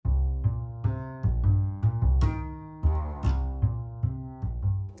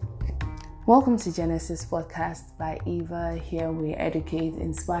Welcome to Genesis Podcast by Eva. Here we educate,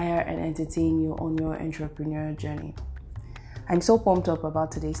 inspire, and entertain you on your entrepreneurial journey. I'm so pumped up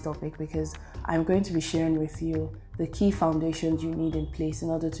about today's topic because I'm going to be sharing with you the key foundations you need in place in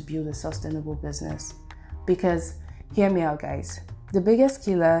order to build a sustainable business. Because, hear me out guys, the biggest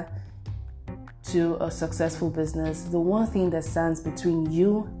killer to a successful business, the one thing that stands between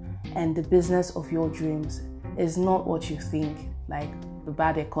you and the business of your dreams is not what you think, like the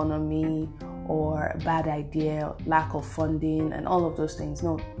bad economy or a bad idea, lack of funding and all of those things.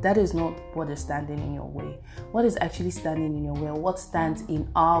 No, that is not what is standing in your way. What is actually standing in your way, what stands in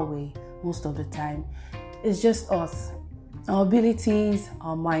our way most of the time, is just us. Our abilities,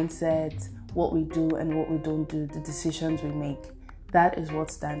 our mindset, what we do and what we don't do, the decisions we make. That is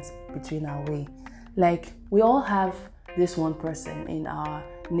what stands between our way. Like, we all have this one person in our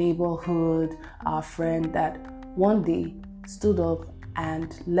neighborhood, our friend that one day stood up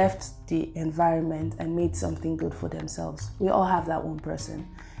and left the environment and made something good for themselves. We all have that one person.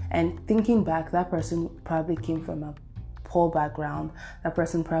 And thinking back, that person probably came from a poor background. That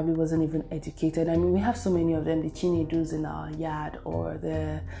person probably wasn't even educated. I mean, we have so many of them, the Chinedus in our yard or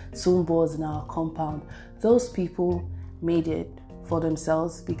the Sumbos in our compound. Those people made it for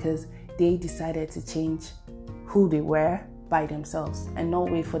themselves because they decided to change who they were by themselves and not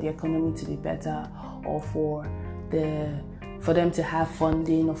wait for the economy to be better or for them to have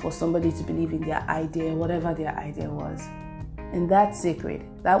funding or for somebody to believe in their idea, whatever their idea was. And that's sacred.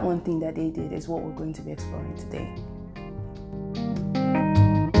 That one thing that they did is what we're going to be exploring today.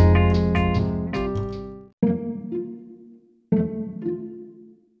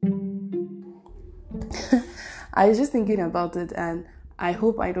 I was just thinking about it, and I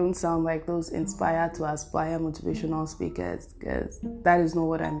hope I don't sound like those inspired to aspire motivational speakers, because that is not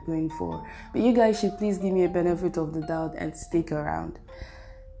what I'm going for. But you guys should please give me a benefit of the doubt and stick around.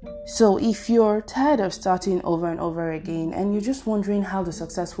 So if you're tired of starting over and over again and you're just wondering how the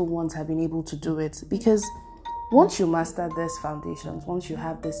successful ones have been able to do it, because once you master these foundations, once you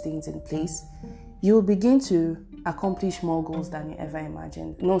have these things in place, you'll begin to accomplish more goals than you ever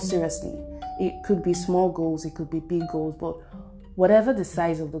imagined. No, seriously. It could be small goals, it could be big goals, but whatever the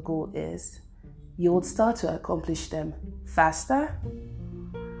size of the goal is, you would start to accomplish them faster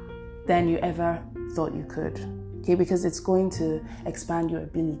than you ever thought you could. Okay, because it's going to expand your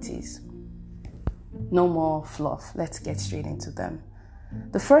abilities. No more fluff. Let's get straight into them.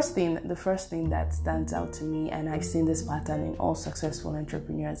 The first thing that stands out to me, and I've seen this pattern in all successful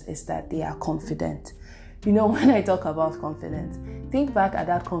entrepreneurs, is that they are confident. You know, when I talk about confidence, think back at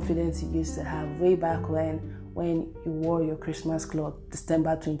that confidence you used to have way back when you wore your Christmas cloth,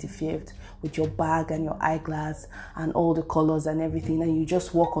 December 25th, with your bag and your eyeglass and all the colors and everything, and you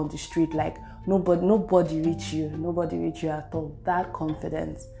just walk on the street like nobody reach you at all. That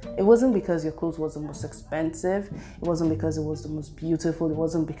confidence. It wasn't because your clothes was the most expensive. It wasn't because it was the most beautiful. It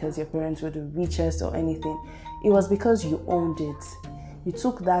wasn't because your parents were the richest or anything. It was because you owned it. You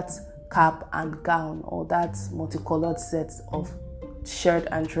took that cap and gown or that multicolored set of shirt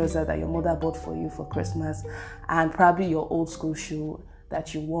and trouser that your mother bought for you for Christmas, and probably your old school shoe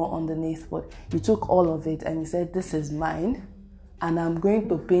that you wore underneath, but you took all of it and you said, this is mine and I'm going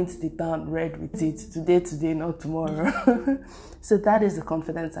to paint the town red with it today, not tomorrow. So that is the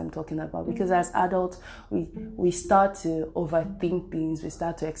confidence I'm talking about, because as adults we start to overthink things, we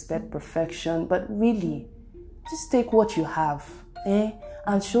start to expect perfection, but really just take what you have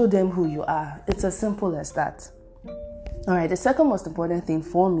and show them who you are. It's as simple as that. All right, the second most important thing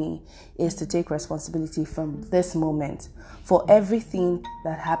for me is to take responsibility from this moment for everything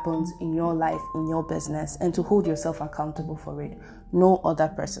that happens in your life, in your business, and to hold yourself accountable for it. No other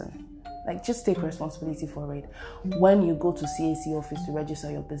person. Like, just take responsibility for it. When you go to CAC office to register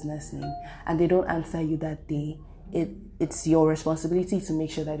your business name and they don't answer you that day, it's your responsibility to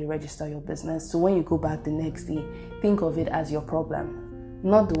make sure that you register your business. So when you go back the next day, think of it as your problem.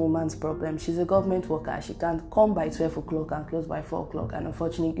 Not the woman's problem. She's a government worker. She can't come by 12 o'clock and close by 4 o'clock. And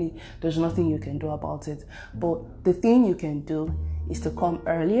unfortunately, there's nothing you can do about it. But the thing you can do is to come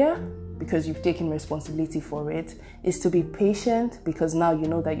earlier because you've taken responsibility for it. Is to be patient because now you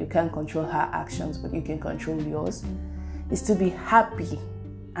know that you can't control her actions, but you can control yours. Is to be happy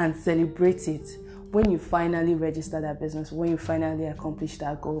and celebrate it when you finally register that business, when you finally accomplish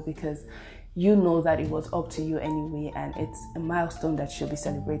that goal, because you know that it was up to you anyway, and it's a milestone that should be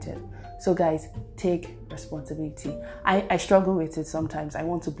celebrated. So guys, take responsibility. I struggle with it sometimes. I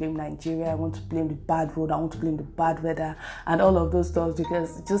want to blame Nigeria, I want to blame the bad road, I want to blame the bad weather and all of those stuff,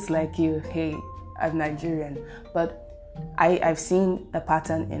 because just like you, hey, I'm Nigerian. But I've seen a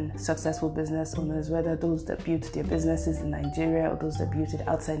pattern in successful business owners, whether those that built their businesses in Nigeria or those that built it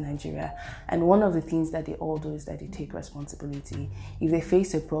outside Nigeria. And one of the things that they all do is that they take responsibility. If they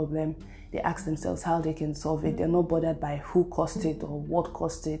face a problem, they ask themselves how they can solve it. They're not bothered by who caused it or what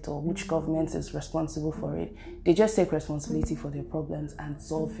caused it or which government is responsible for it. They just take responsibility for their problems and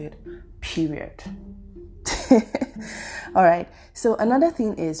solve it, period. All right. So another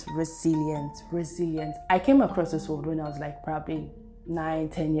thing is resilience. I came across this word when I was like probably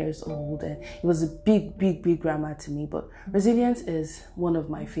 9-10 years old, and it was a big grammar to me. But resilience is one of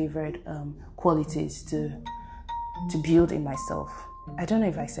my favorite qualities to build in myself. I don't know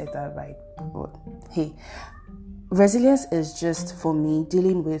if I said that right, but hey, resilience is just for me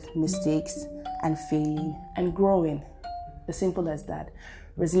dealing with mistakes and failing and growing. As simple as that.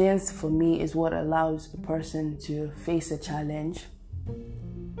 Resilience for me is what allows a person to face a challenge,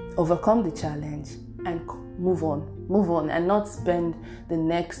 overcome the challenge, and move on, and not spend the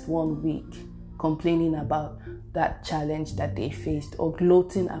next 1 week complaining about that challenge that they faced or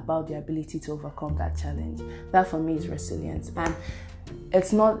gloating about the ability to overcome that challenge. That for me is resilience. And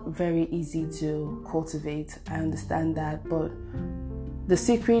it's not very easy to cultivate. I understand that, but the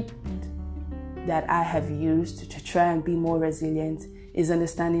secret that I have used to try and be more resilient is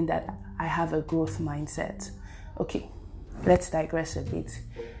understanding that I have a growth mindset. Okay, let's digress a bit.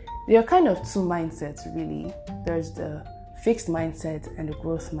 There are kind of two mindsets, really. There's the fixed mindset and the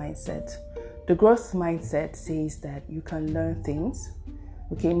growth mindset. The growth mindset says that you can learn things.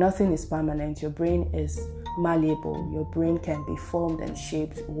 Okay, nothing is permanent. Your brain is malleable. Your brain can be formed and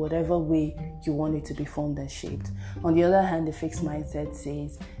shaped whatever way you want it to be formed and shaped. On the other hand, the fixed mindset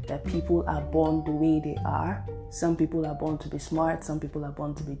says that people are born the way they are. Some people are born to be smart, some people are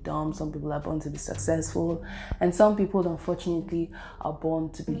born to be dumb, some people are born to be successful, and some people, unfortunately, are born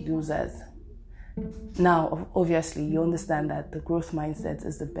to be losers. Now, obviously, you understand that the growth mindset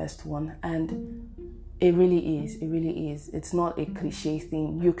is the best one, and it really is. It's not a cliche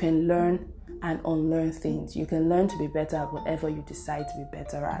thing. You can learn and unlearn things. You can learn to be better at whatever you decide to be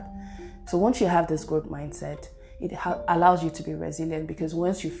better at. So once you have this growth mindset, it allows you to be resilient, because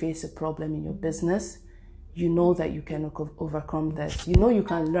once you face a problem in your business, you know that you can overcome this. You know you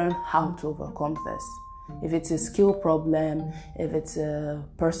can learn how to overcome this. If it's a skill problem, if it's a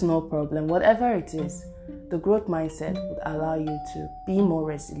personal problem, whatever it is, the growth mindset would allow you to be more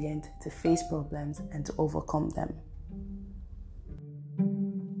resilient, to face problems, and to overcome them.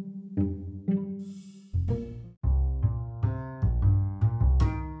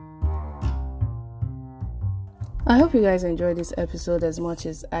 I hope you guys enjoyed this episode as much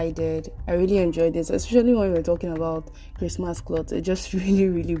as I did. I really enjoyed this, especially when we were talking about Christmas clothes. It just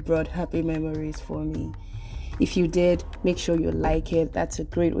really brought happy memories for me. If you did, make sure you like it. That's a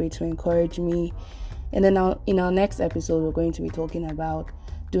great way to encourage me. And then in our next episode, we're going to be talking about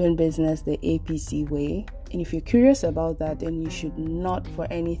doing business the APC way. And if you're curious about that, then you should not for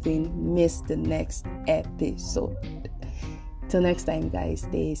anything miss the next episode. Till next time, guys,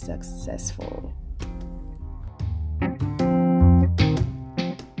 stay successful.